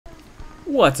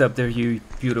What's up there, you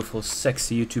beautiful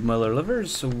sexy YouTube mother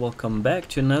lovers? So welcome back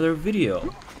to another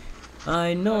video.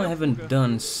 I know I haven't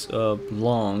done a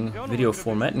long video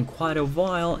format in quite a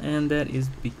while, and that is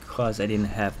because I didn't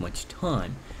have much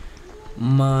time.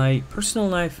 My personal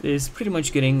life is pretty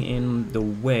much getting in the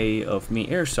way of me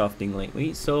airsofting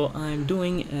lately, so I'm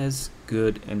doing as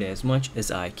good and as much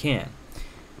as I can.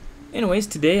 Anyways,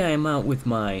 today I am out with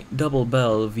my double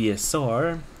Bell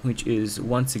VSR, which is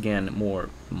once again more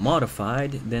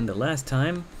modified than the last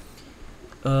time.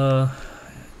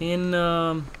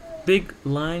 In big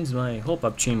lines, my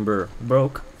hop-up chamber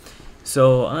broke,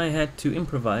 so I had to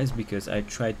improvise because I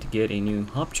tried to get a new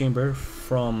hop chamber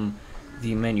from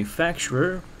the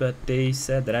manufacturer, but they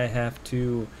said that I have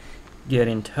to get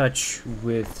in touch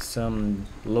with some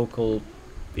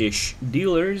local-ish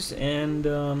dealers, and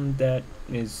that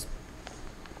is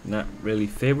not really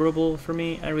favorable for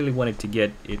me. I really wanted to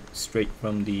get it straight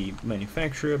from the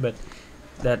manufacturer, but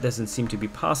that doesn't seem to be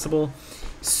possible.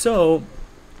 So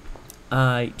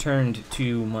I turned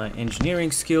to my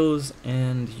engineering skills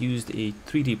and used a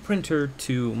 3D printer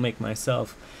to make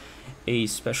myself a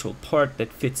special part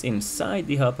that fits inside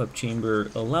the hop-up chamber,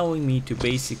 allowing me to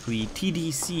basically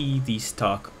TDC the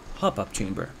stock hop-up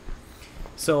chamber.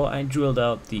 So I drilled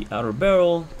out the outer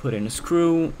barrel, put in a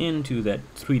screw into that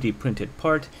 3D printed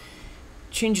part,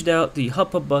 changed out the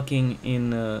hop-up bucking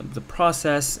in the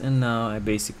process, and now I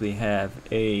basically have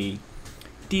a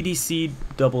TDC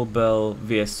double Bell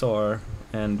VSR.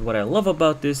 And what I love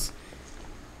about this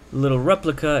little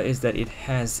replica is that it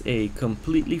has a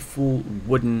completely full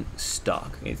wooden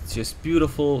stock. It's just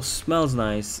beautiful, smells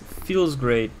nice, feels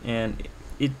great, and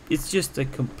it's just a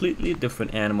completely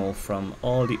different animal from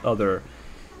all the other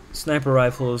sniper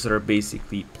rifles that are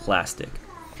basically plastic.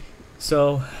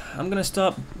 So I'm gonna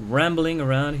stop rambling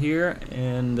around here,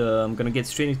 and I'm gonna get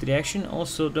straight into the action.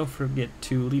 Also, don't forget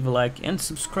to leave a like and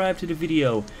subscribe to the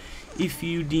video if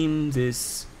you deem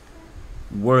this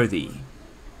worthy.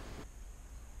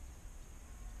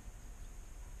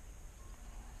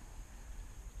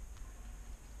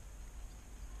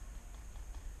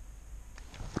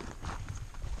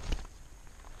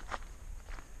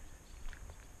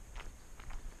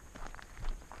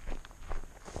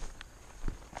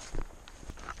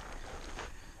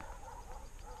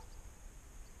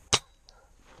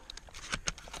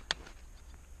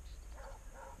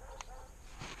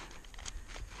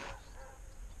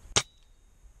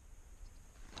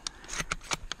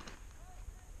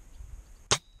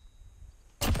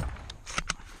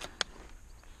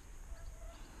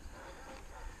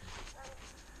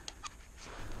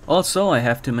 Also, I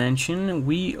have to mention,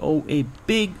 we owe a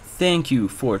big thank you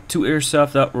to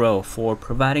airsoft.ro for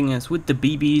providing us with the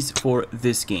BBs for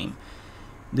this game.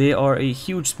 They are a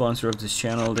huge sponsor of this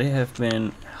channel. They have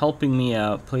been helping me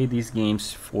out play these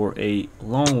games for a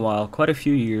long while, quite a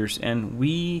few years, and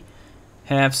we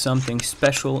have something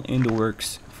special in the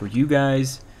works for you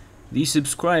guys, the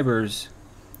subscribers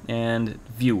and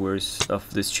viewers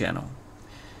of this channel.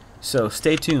 So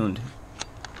stay tuned.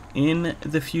 In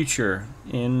the future,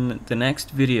 in the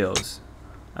next videos,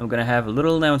 I'm gonna have a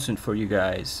little announcement for you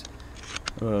guys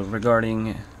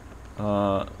regarding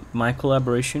my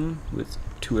collaboration with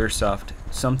 2Airsoft,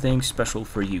 something special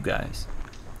for you guys.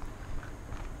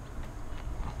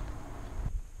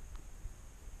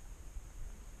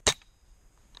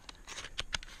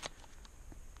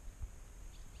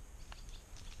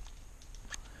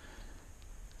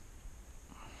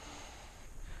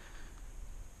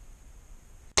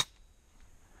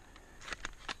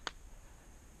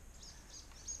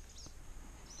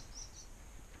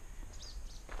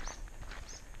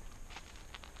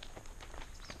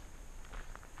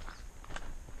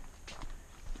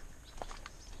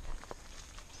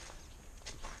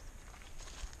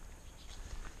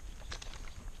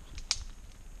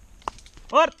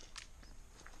 What?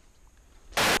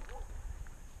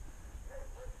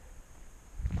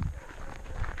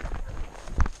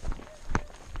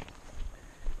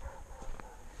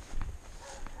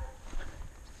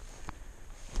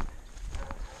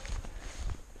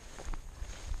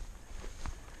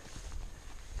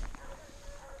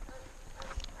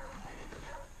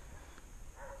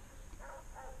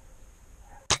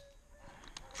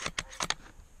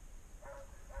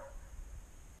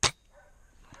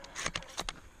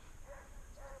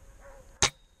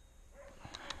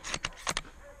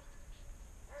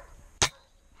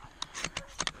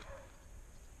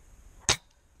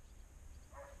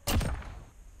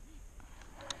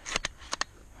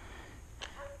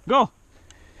 Go!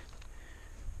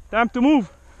 Time to move!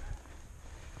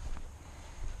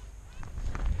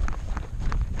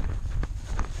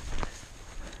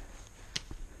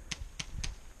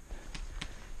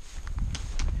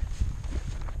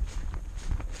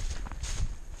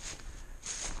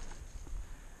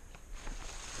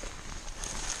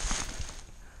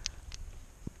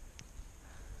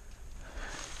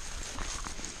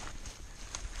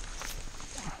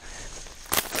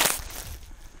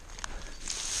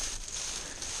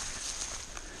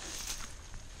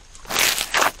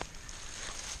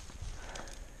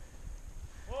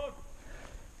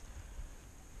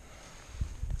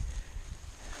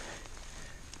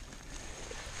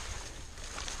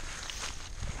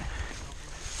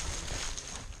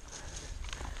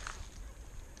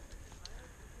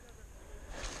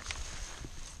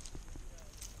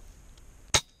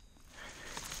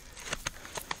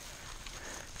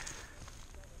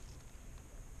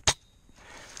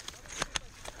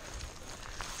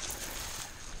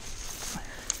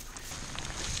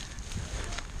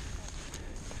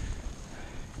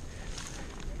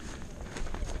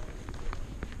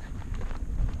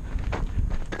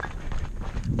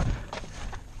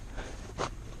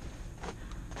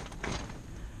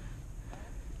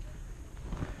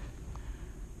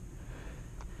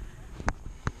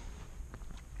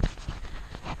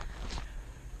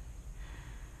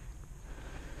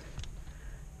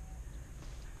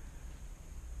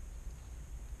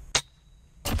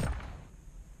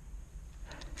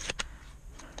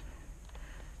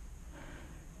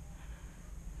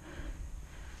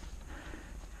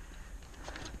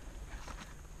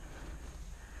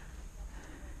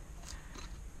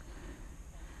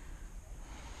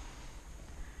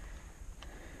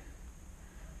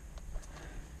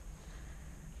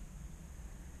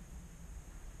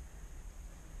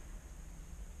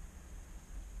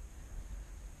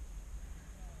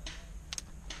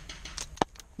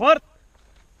 Mort!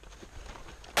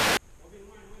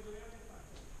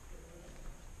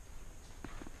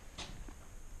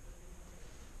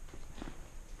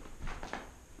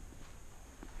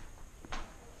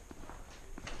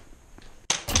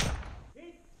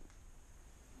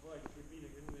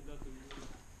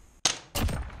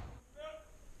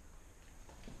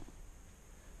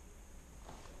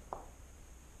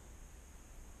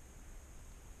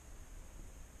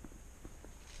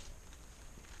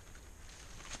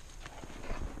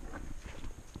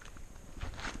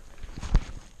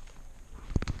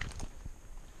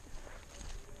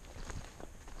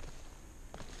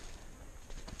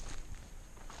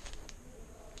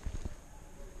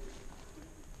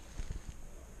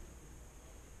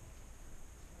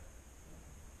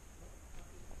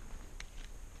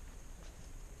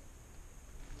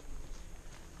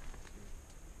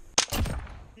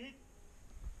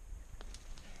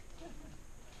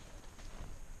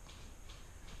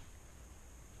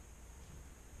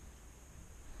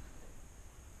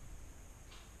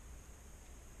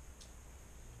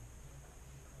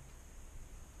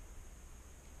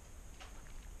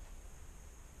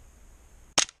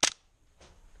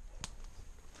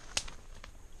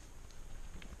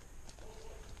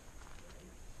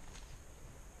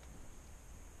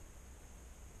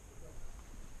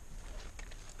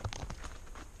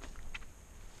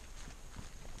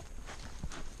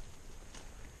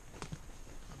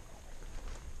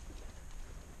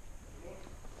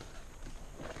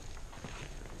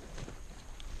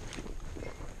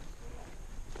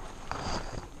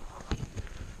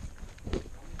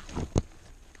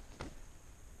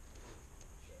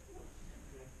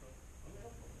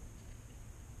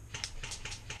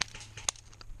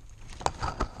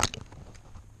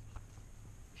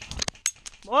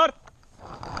 Mort!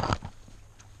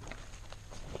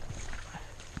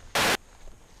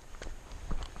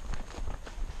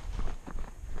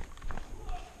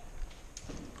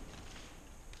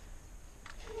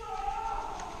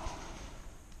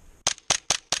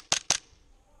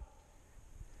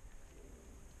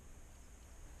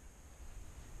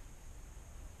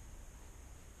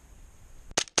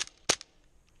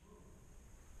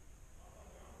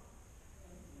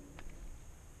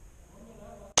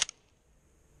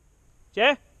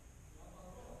 Ce?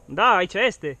 Da, aici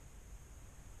este.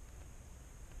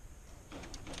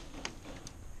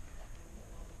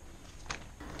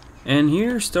 And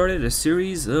here started a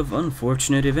series of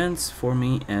unfortunate events for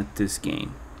me at this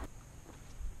game.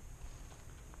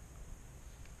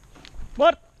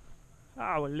 Mort!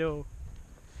 Aoleu.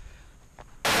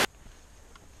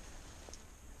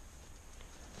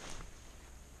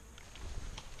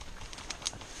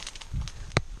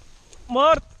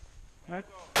 Mort!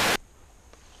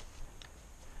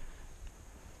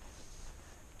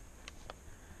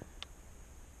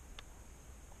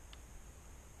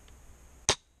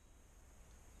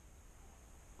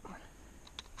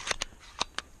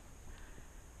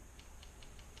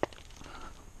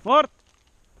 Mort!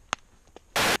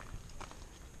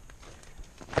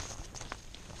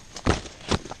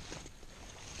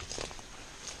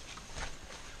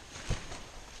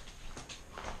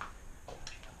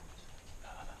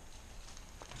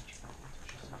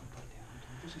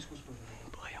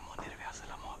 Băi, mă nervează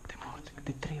la moarte, mort.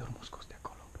 De 3 ori m-a scos de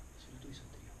acolo.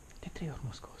 De 3 ori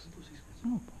m-a scos.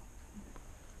 Nu.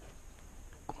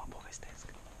 Cum mă povestesc?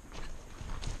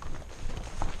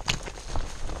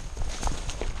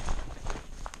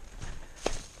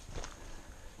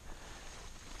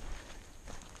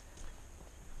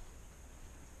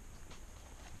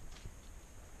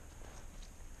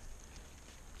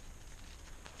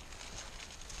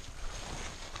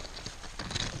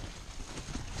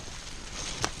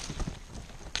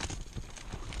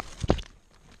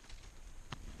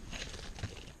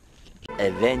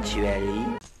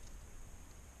 Eventually.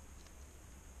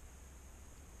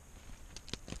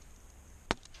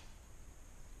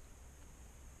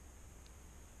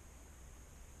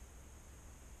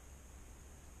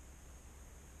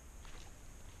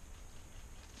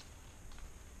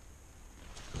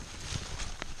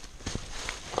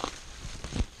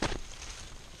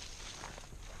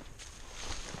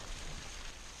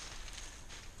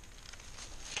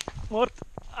 Mort!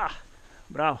 Ah,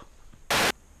 bravo!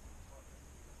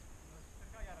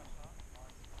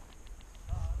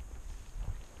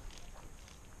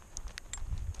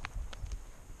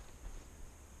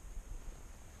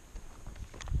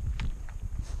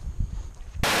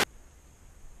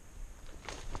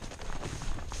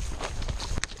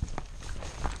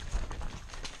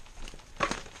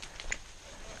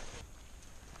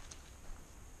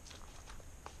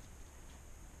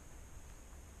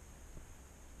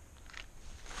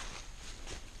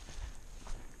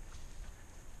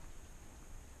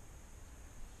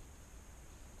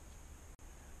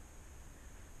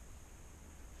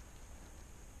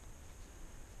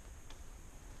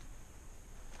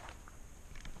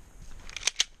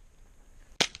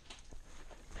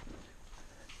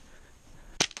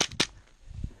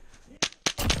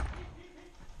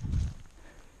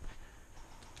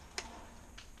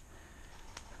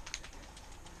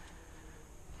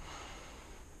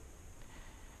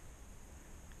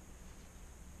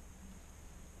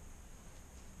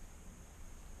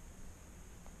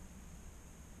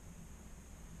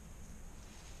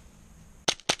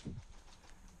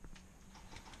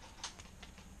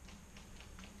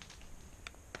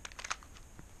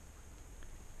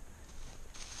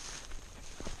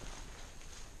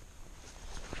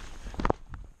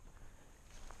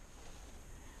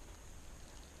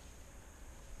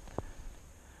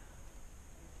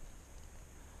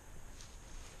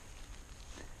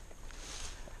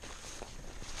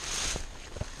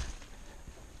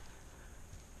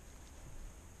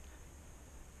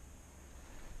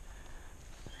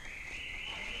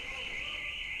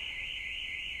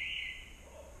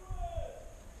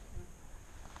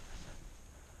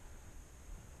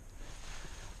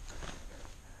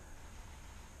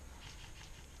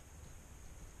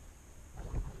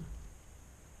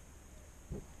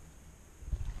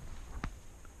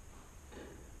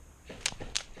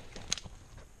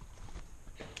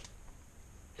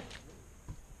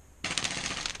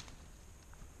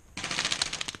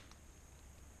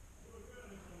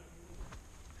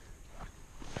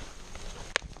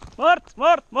 Mort!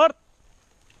 Mort! Mort!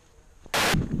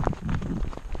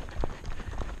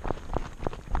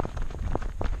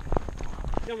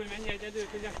 Nyomj, menj egy időt,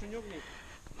 tudják sunyogni?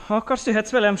 Ha akarsz,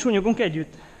 jöhetsz velem, sunyogunk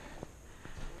együtt.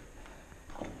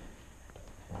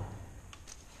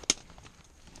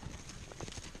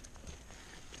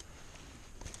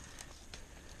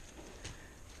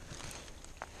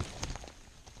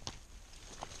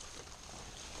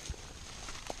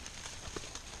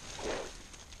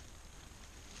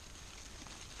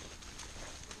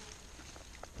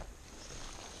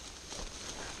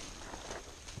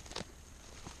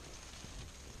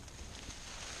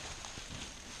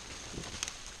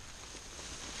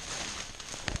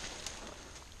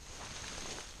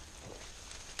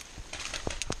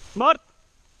 Mort!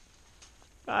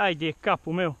 Ai de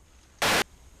capo, meu.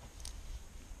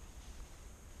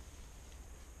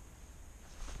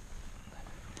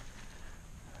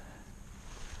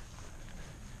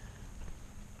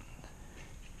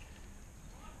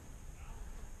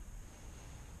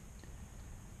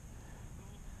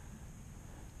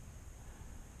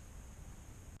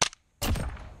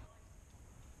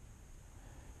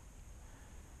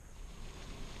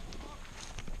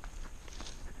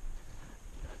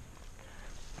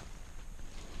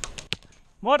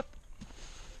 Mort!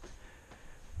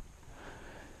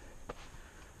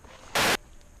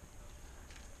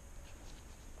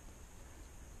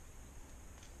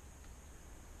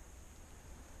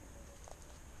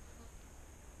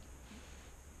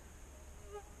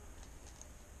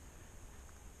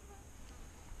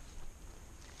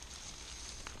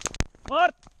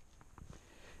 Mort!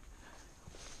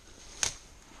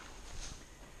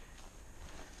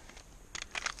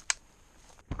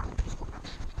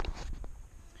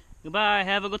 Goodbye,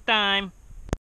 have a good time.